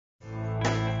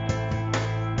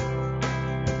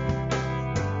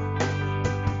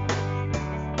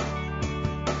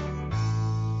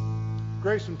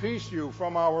Grace and peace to you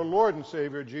from our Lord and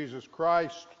Savior Jesus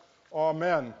Christ.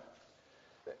 Amen.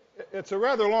 It's a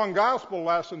rather long gospel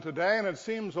lesson today, and it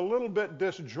seems a little bit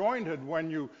disjointed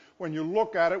when you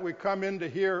look at it. We come in to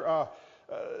hear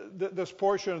this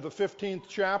portion of the 15th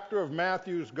chapter of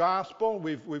Matthew's gospel.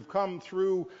 We've come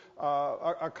through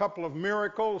a couple of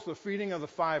miracles: the feeding of the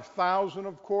 5,000,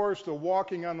 of course, the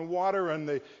walking on the water,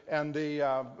 and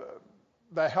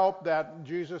the help that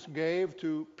Jesus gave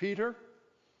to Peter.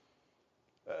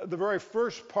 The very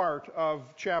first part of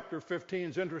chapter 15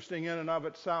 is interesting in and of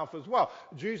itself as well.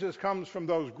 Jesus comes from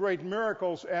those great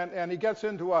miracles, and he gets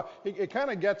into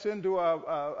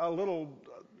a little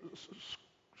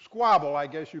squabble, I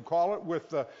guess you call it, with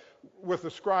the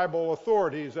scribal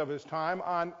authorities of his time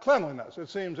on cleanliness. It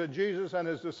seems that Jesus and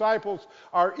his disciples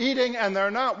are eating and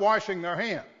they're not washing their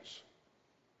hands.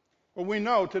 Well, we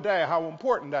know today how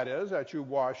important that is, that you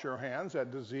wash your hands, that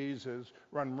disease has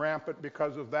run rampant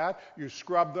because of that. You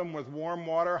scrub them with warm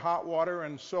water, hot water,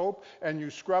 and soap, and you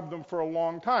scrub them for a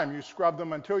long time. You scrub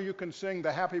them until you can sing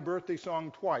the Happy Birthday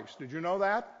song twice. Did you know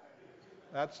that?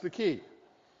 That's the key.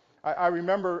 I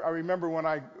remember when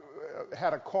I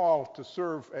had a call to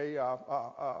serve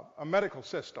a medical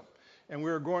system, and we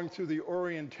were going through the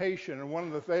orientation,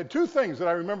 and they had two things that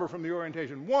I remember from the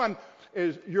orientation. One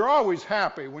is you're always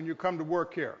happy when you come to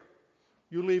work here.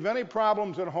 You leave any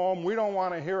problems at home, we don't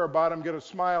want to hear about them, get a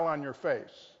smile on your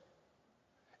face.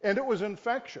 And it was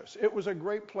infectious. It was a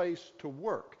great place to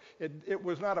work. It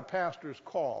was not a pastor's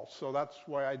call, so that's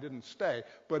why I didn't stay,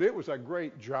 but it was a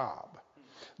great job.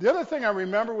 The other thing I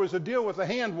remember was the deal with the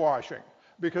hand washing,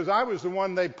 because I was the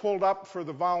one they pulled up for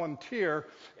the volunteer,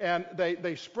 and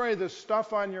they spray this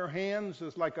stuff on your hands.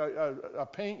 It's like a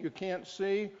paint you can't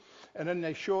see, and then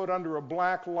they show it under a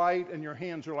black light, and your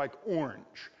hands are like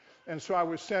orange. And so I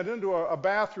was sent into a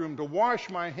bathroom to wash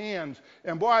my hands,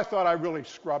 and boy, I thought I really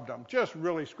scrubbed them, just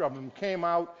really scrubbed them. Came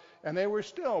out, and they were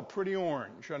still pretty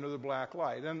orange under the black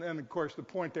light. And of course, the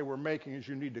point they were making is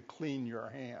you need to clean your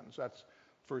hands. That's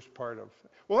first part of.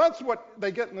 Well, that's what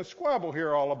they get in the squabble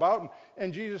here all about.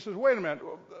 And Jesus says, wait a minute,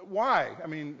 why? I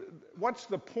mean, what's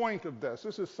the point of this?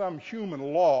 This is some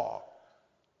human law.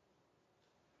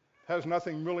 It has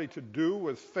nothing really to do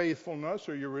with faithfulness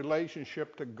or your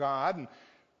relationship to God. And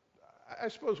I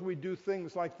suppose we do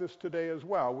things like this today as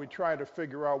well. We try to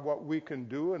figure out what we can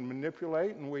do and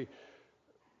manipulate, and we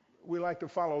like to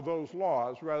follow those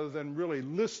laws rather than really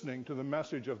listening to the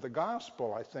message of the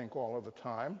gospel, I think, all of the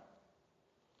time.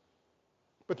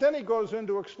 But then he goes in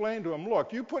to explain to him,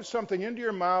 look, you put something into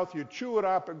your mouth, you chew it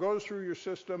up, it goes through your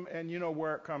system, and you know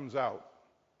where it comes out,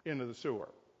 into the sewer.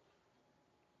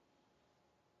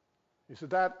 He said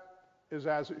that is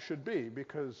as it should be,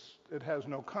 because it has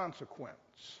no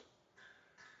consequence.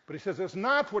 But he says it's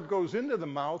not what goes into the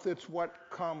mouth, it's what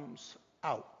comes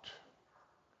out.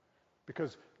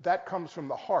 Because that comes from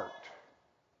the heart.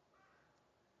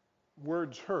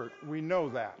 Words hurt, we know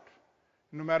that.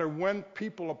 No matter when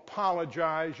people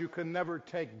apologize, you can never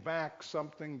take back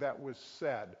something that was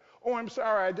said. Oh, I'm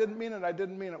sorry, I didn't mean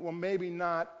it. Well, maybe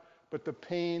not, but the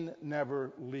pain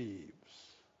never leaves.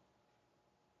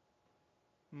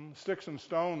 Sticks and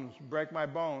stones break my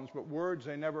bones, but words,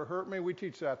 they never hurt me. We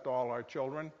teach that to all our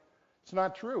children. It's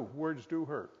not true. Words do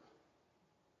hurt.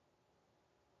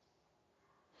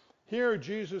 Here,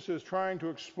 Jesus is trying to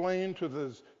explain to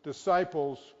the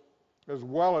disciples, as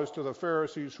well as to the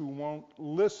Pharisees who won't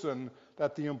listen,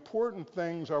 that the important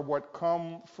things are what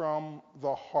come from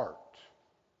the heart.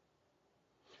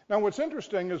 Now, what's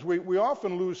interesting is we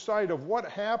often lose sight of what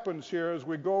happens here as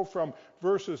we go from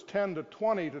verses 10 to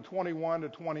 20 to 21 to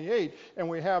 28, and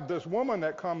we have this woman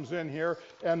that comes in here,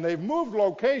 and they've moved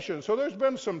location, so there's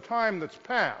been some time that's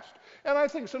passed. And I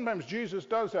think sometimes Jesus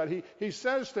does that. He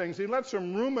says things, he lets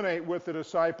them ruminate with the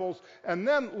disciples, and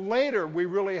then later we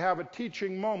really have a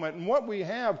teaching moment. And what we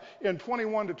have in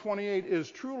 21 to 28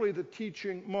 is truly the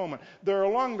teaching moment. They're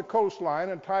along the coastline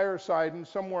in Tyre, Sidon,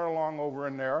 somewhere along over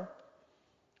in there.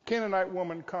 Canaanite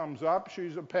woman comes up.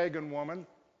 She's a pagan woman.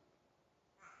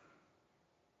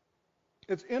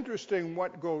 It's interesting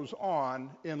what goes on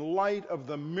in light of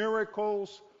the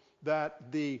miracles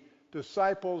that the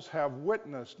disciples have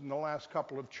witnessed in the last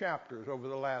couple of chapters over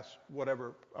the last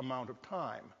whatever amount of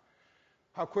time.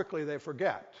 How quickly they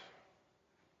forget.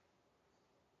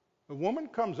 The woman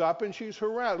comes up and she's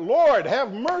harassed. Lord,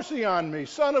 have mercy on me,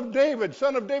 son of David,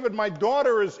 my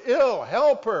daughter is ill,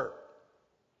 help her.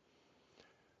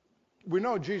 We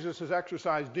know Jesus has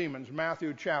exorcised demons.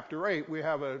 Matthew chapter 8, we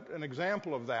have an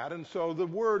example of that. And so the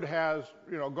word has,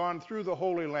 gone through the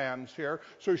Holy Lands here.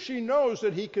 So she knows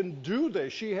that he can do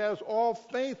this. She has all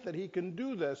faith that he can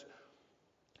do this.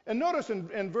 And notice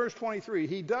in verse 23,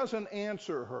 he doesn't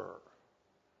answer her.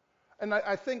 And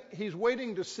I think he's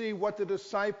waiting to see what the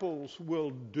disciples will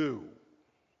do.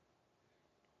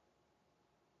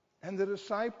 And the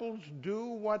disciples do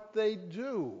what they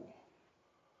do.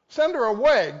 Send her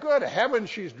away. Good heavens,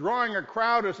 she's drawing a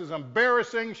crowd. This is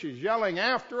embarrassing. She's yelling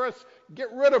after us.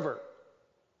 Get rid of her.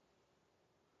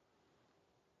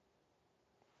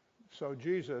 So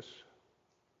Jesus,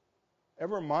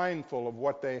 ever mindful of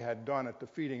what they had done at the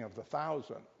feeding of the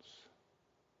thousands,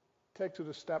 takes it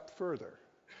a step further.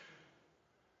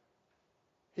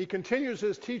 He continues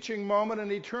his teaching moment, and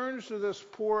he turns to this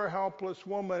poor, helpless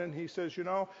woman, and he says, you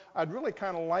know, I'd really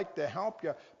kind of like to help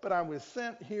you, but I was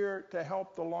sent here to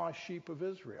help the lost sheep of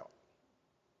Israel.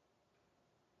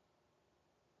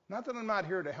 Not that I'm not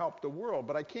here to help the world,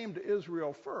 but I came to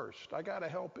Israel first. I got to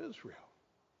help Israel.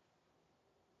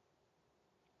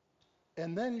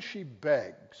 And then she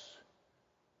begs.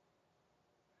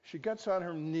 She gets on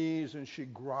her knees and she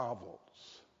grovels.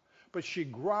 But she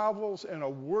grovels in a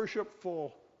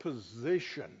worshipful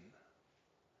position.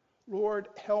 Lord,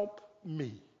 help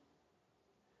me.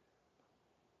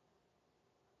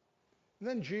 And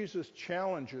then Jesus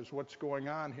challenges what's going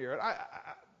on here.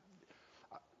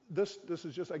 This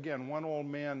is just, again, one old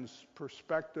man's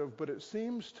perspective, but it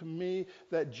seems to me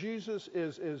that Jesus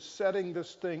is setting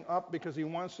this thing up because he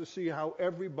wants to see how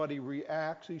everybody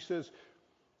reacts. He says,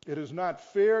 it is not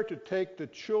fair to take the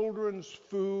children's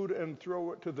food and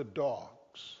throw it to the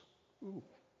dogs. Ooh.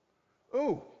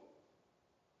 Ooh.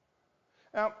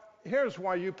 Now, here's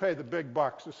why you pay the big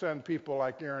bucks to send people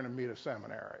like Aaron and me to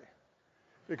seminary.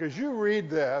 Because you read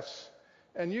this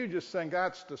and you just think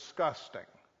that's disgusting.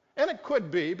 And it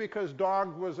could be because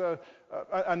dog was a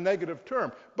negative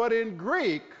term. But in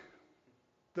Greek,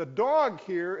 the dog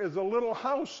here is a little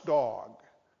house dog.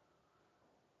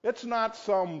 It's not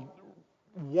some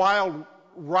wild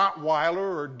Rottweiler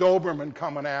or Doberman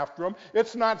coming after him.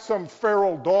 It's not some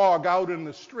feral dog out in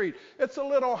the street. It's a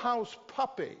little house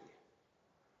puppy.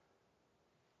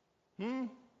 And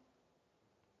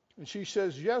she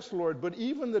says, yes, Lord, but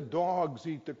even the dogs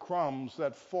eat the crumbs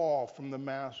that fall from the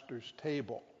master's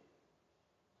table.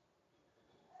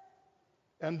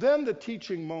 And then the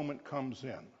teaching moment comes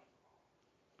in.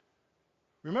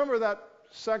 Remember that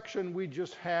section we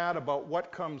just had about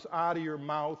what comes out of your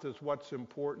mouth is what's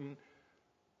important,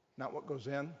 not what goes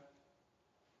in?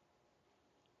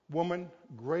 Woman,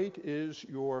 great is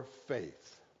your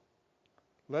faith.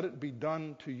 Let it be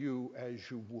done to you as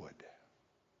you would.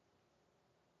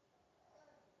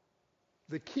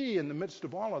 The key in the midst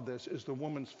of all of this is the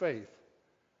woman's faith.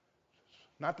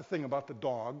 Not the thing about the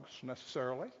dogs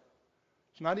necessarily.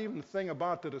 It's not even the thing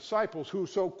about the disciples who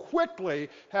so quickly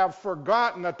have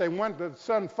forgotten that they went to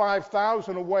send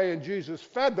 5,000 away and Jesus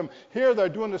fed them. Here they're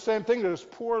doing the same thing to this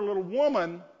poor little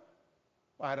woman.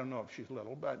 I don't know if she's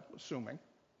little, but assuming.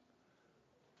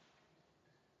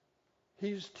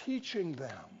 He's teaching them.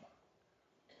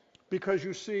 Because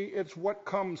you see, it's what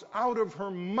comes out of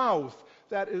her mouth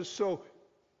that is so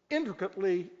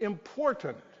intricately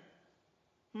important.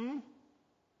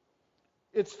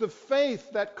 It's the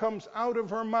faith that comes out of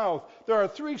her mouth. There are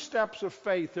 3 steps of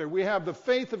faith here. We have the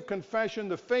faith of confession,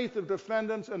 the faith of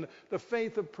defendants, and the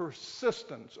faith of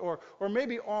persistence. Or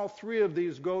maybe all 3 of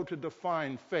these go to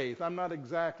define faith. I'm not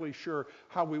exactly sure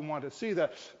how we want to see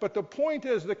that. But the point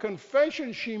is, the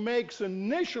confession she makes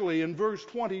initially in verse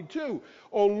 22,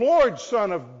 O Lord,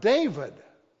 Son of David.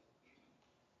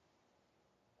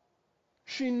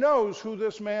 She knows who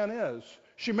this man is.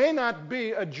 She may not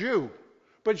be a Jew,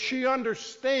 but she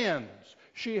understands.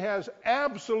 She has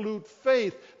absolute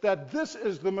faith that this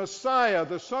is the Messiah,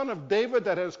 the Son of David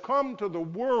that has come to the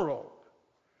world,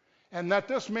 and that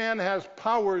this man has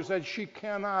powers that she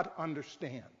cannot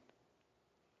understand,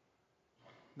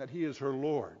 that he is her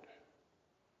Lord.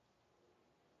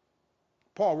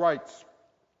 Paul writes,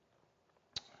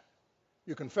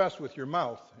 you confess with your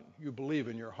mouth, you believe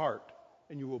in your heart,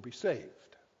 and you will be saved.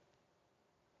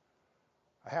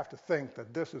 I have to think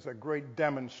that this is a great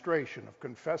demonstration of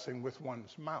confessing with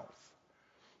one's mouth.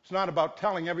 It's not about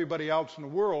telling everybody else in the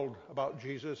world about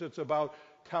Jesus. It's about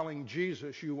telling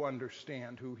Jesus you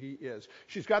understand who he is.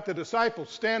 She's got the disciples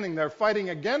standing there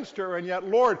fighting against her, and yet,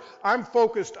 Lord, I'm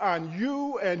focused on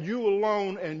you and you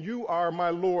alone, and you are my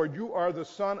Lord. You are the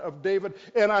Son of David,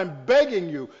 and I'm begging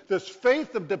you, this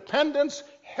faith of dependence,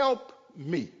 help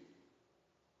me.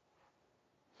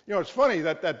 You know, it's funny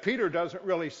that Peter doesn't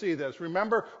really see this.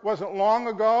 Remember, wasn't long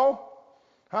ago?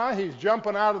 He's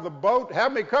jumping out of the boat.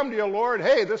 Have me come to you, Lord.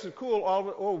 Hey, this is cool.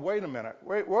 Oh, wait a minute.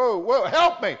 Whoa.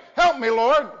 Help me. Help me,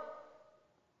 Lord.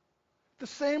 The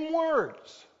same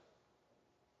words.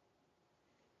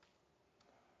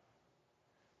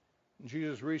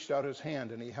 Jesus reached out his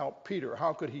hand and he helped Peter.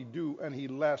 How could he do any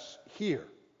less here?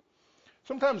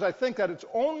 Sometimes I think that it's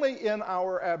only in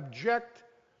our abject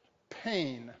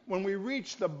pain, when we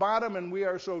reach the bottom and we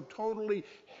are so totally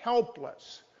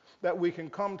helpless, that we can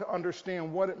come to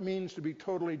understand what it means to be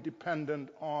totally dependent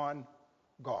on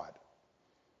God.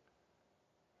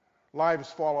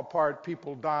 Lives fall apart,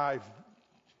 people die,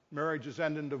 marriages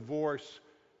end in divorce,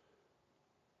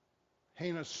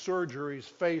 heinous surgeries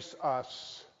face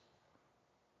us.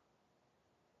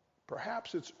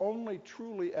 Perhaps it's only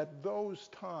truly at those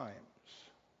times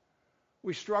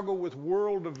we struggle with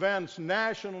world events,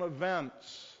 national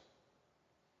events.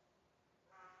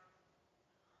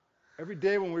 Every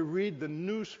day when we read the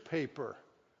newspaper,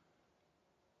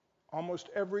 almost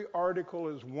every article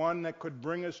is one that could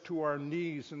bring us to our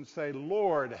knees and say,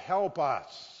 Lord, help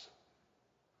us.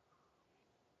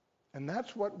 And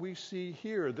that's what we see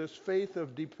here, this faith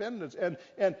of dependence.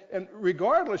 And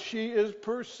regardless, she is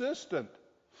persistent.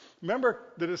 Remember,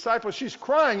 the disciples, she's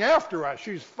crying after us.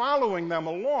 She's following them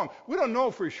along. We don't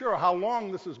know for sure how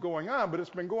long this is going on, but it's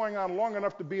been going on long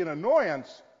enough to be an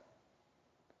annoyance.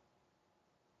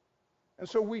 And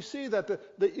so we see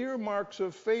that the earmarks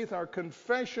of faith are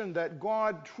confession that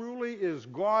God truly is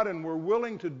God and we're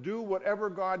willing to do whatever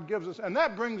God gives us. And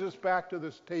that brings us back to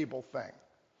this table thing.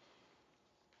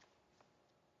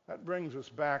 That brings us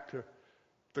back to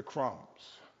the crumbs.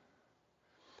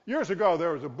 Years ago,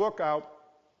 there was a book out.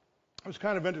 It was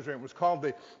kind of interesting. It was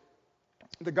called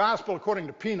The Gospel According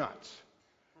to Peanuts.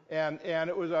 And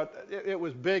it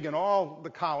was big in all the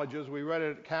colleges. We read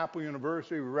it at Capel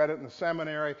University. We read it in the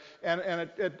seminary. And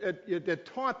it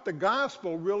taught the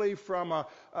gospel really from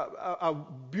a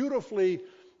beautifully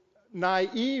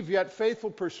naive yet faithful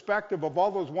perspective of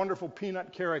all those wonderful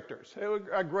Peanut characters. It was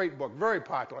a great book, very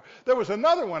popular. There was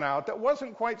another one out that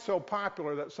wasn't quite so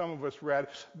popular that some of us read,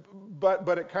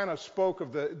 but it kind of spoke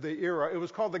of the era. It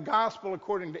was called The Gospel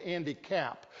According to Andy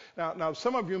Capp. Now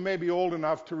some of you may be old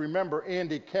enough to remember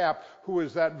Andy Capp, who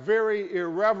is that very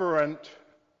irreverent,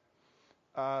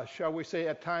 shall we say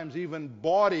at times even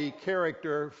bawdy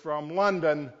character from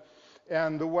London,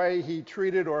 and the way he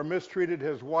treated or mistreated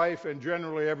his wife and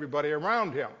generally everybody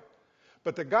around him.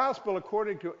 But the Gospel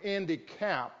according to Andy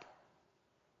Capp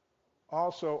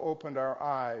also opened our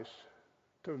eyes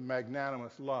to the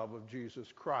magnanimous love of Jesus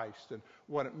Christ and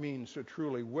what it means to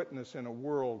truly witness in a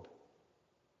world.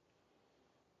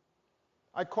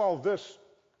 I call this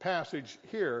passage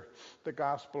here the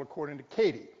Gospel according to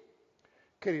Katie.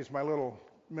 Katie's my little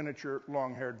miniature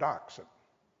long-haired dachshund.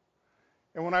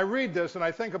 And when I read this and I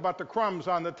think about the crumbs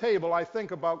on the table, I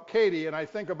think about Katie and I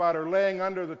think about her laying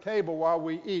under the table while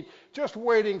we eat, just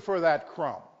waiting for that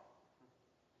crumb.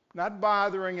 Not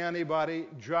bothering anybody,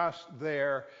 just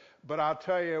there. But I'll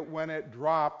tell you, when it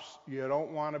drops, you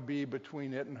don't want to be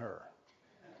between it and her.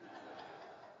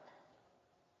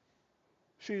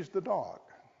 She's the dog.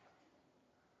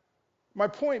 My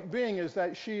point being is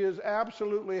that she is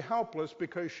absolutely helpless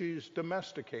because she's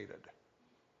domesticated.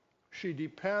 She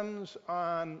depends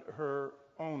on her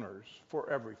owners for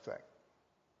everything.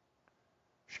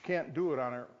 She can't do it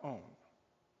on her own.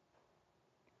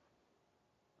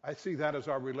 I see that as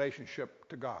our relationship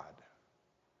to God.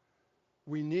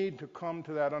 We need to come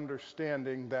to that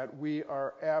understanding that we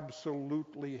are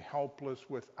absolutely helpless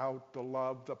without the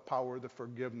love, the power, the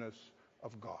forgiveness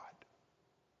of God.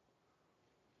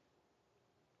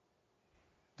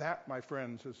 That, my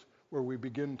friends, is where we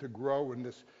begin to grow in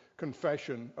this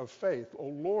confession of faith. O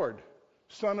Lord,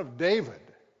 Son of David.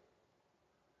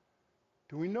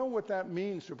 Do we know what that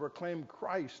means to proclaim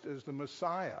Christ as the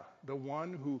Messiah, the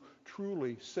one who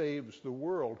truly saves the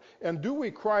world? And do we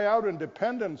cry out in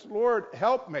dependence, Lord,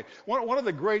 help me? One of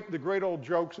the great old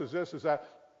jokes is this, is that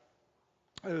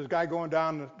there's a guy going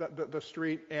down the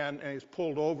street and he's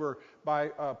pulled over by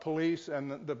police,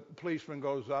 and the policeman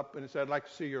goes up and he said, I'd like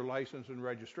to see your license and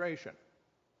registration.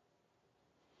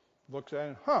 Looks at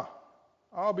him,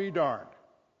 I'll be darned.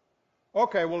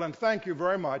 Okay, well then thank you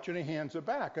very much, and he hands it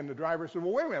back. And the driver said,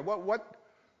 well, wait a minute,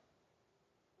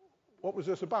 what was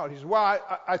this about? He said,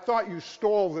 well, I thought you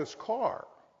stole this car.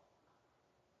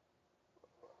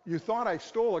 You thought I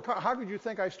stole a car? How did you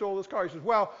think I stole this car? He says,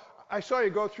 well, I saw you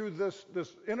go through this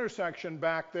intersection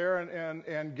back there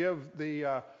and give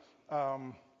the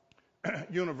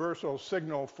universal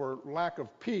signal for lack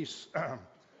of peace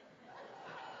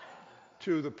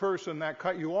to the person that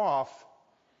cut you off,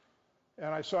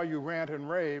 and I saw you rant and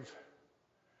rave,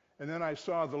 and then I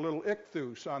saw the little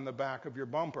ichthus on the back of your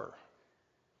bumper,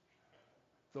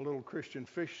 the little Christian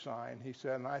fish sign. He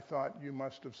said, and I thought you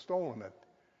must have stolen it,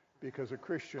 because a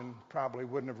Christian probably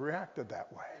wouldn't have reacted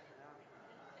that way.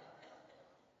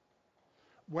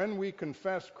 when we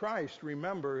confess Christ,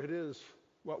 remember it is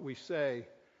what we say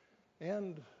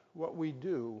and what we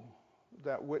do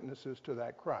that witnesses to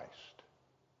that Christ.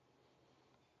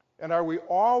 And are we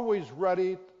always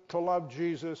ready to love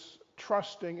Jesus,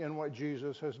 trusting in what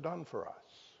Jesus has done for us?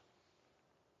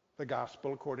 The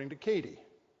gospel according to Katie.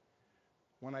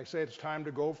 When I say it's time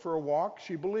to go for a walk,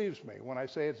 she believes me. When I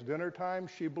say it's dinner time,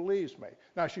 she believes me.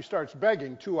 Now, she starts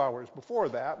begging 2 hours before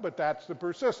that, but that's the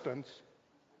persistence.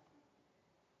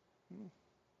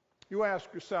 You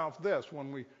ask yourself this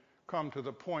when we come to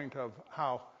the point of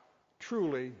how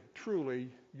truly, truly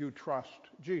you trust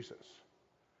Jesus.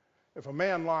 If a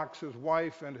man locks his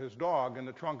wife and his dog in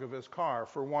the trunk of his car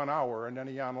for 1 hour and then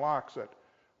he unlocks it,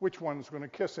 which one's going to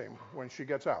kiss him when she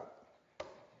gets out?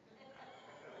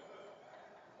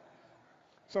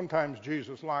 Sometimes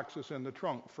Jesus locks us in the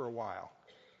trunk for a while.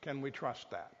 Can we trust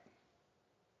that?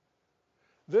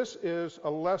 This is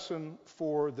a lesson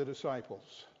for the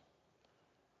disciples.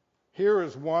 Here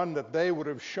is one that they would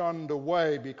have shunned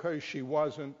away because she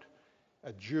wasn't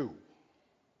a Jew.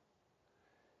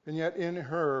 And yet in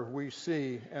her we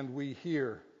see and we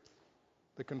hear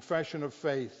the confession of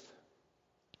faith,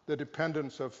 the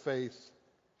dependence of faith,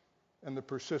 and the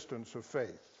persistence of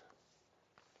faith.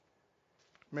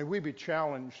 May we be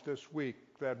challenged this week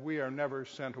that we are never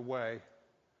sent away,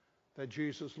 that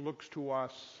Jesus looks to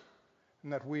us,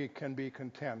 and that we can be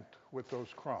content with those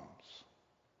crumbs.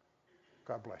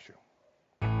 God bless you.